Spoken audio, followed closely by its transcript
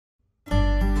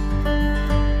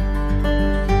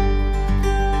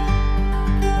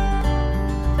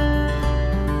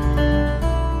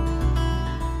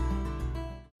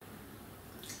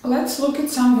let's look at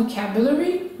some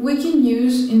vocabulary we can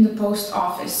use in the post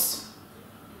office.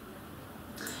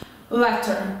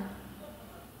 Letter.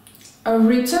 A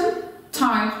written,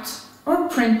 typed or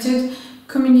printed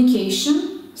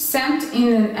communication sent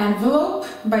in an envelope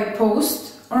by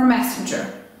post or messenger.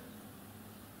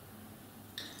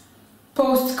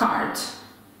 Postcard.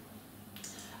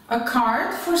 A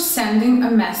card for sending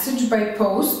a message by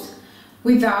post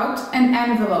without an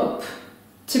envelope,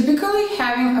 typically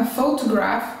having a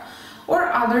photograph or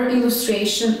other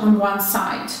illustration on one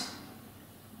side.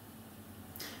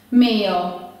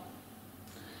 Mail.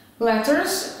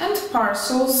 Letters and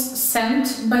parcels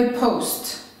sent by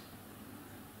post.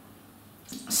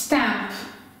 Stamp.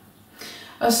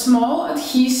 A small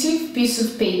adhesive piece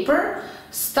of paper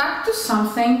stuck to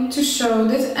something to show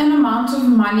that an amount of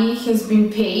money has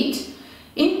been paid,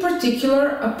 in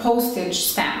particular a postage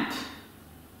stamp.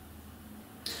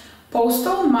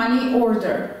 Postal money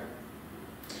order.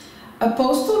 A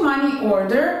postal money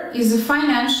order is a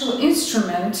financial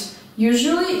instrument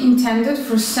usually intended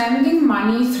for sending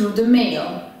money through the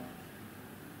mail.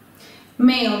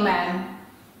 Mailman.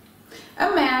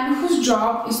 A man whose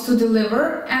job is to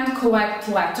deliver and collect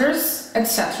letters,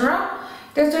 etc.,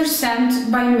 that are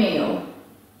sent by mail.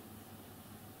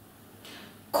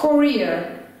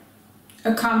 Courier.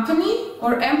 A company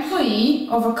or employee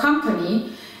of a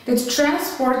company that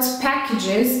transports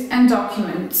packages and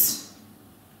documents.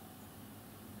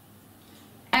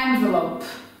 Envelope.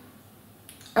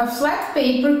 A flat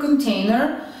paper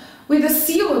container with a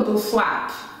sealable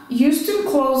flap used to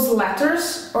enclose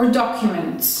letters or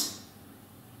documents.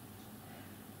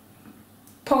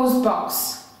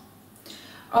 Postbox.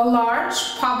 A large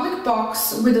public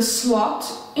box with a slot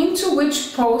into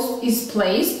which post is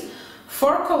placed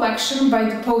for collection by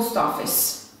the post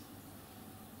office.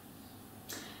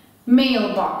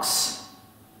 Mailbox.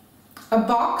 A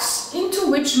box into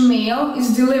which mail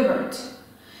is delivered,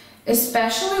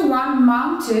 especially one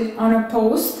mounted on a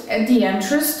post at the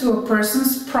entrance to a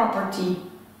person's property.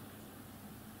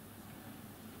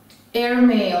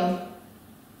 Airmail.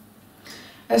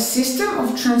 A system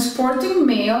of transporting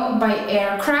mail by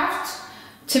aircraft,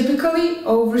 typically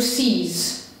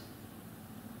overseas.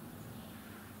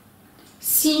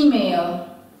 Sea mail.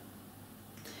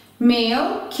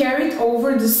 Mail carried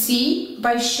over the sea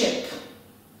by ship.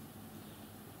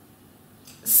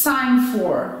 Sign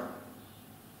for.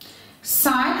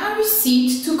 Sign a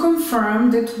receipt to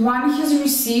confirm that one has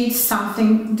received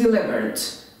something delivered.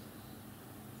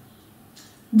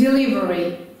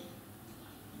 Delivery.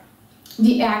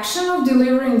 The action of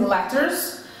delivering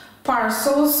letters,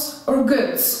 parcels, or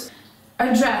goods.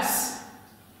 Address.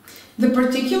 The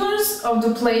particulars of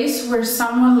the place where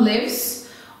someone lives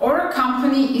or a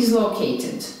company is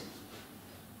located.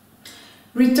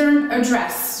 Return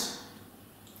address.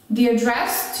 The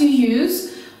address to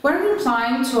use when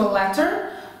replying to a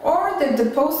letter or that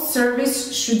the post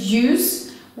service should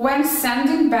use when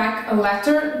sending back a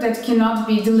letter that cannot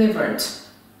be delivered.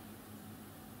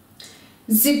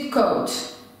 Zip code.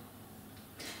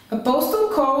 A postal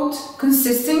code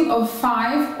consisting of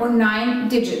 5 or 9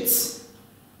 digits.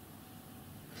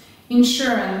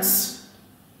 Insurance.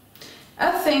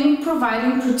 A thing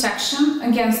providing protection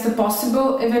against a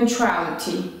possible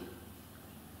eventuality.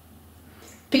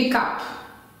 Pick up.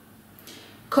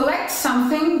 Collect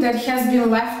something that has been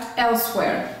left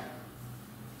elsewhere.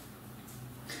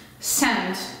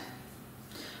 Send.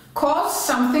 Cause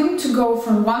something to go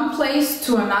from one place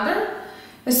to another,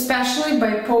 especially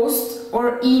by post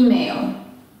or email.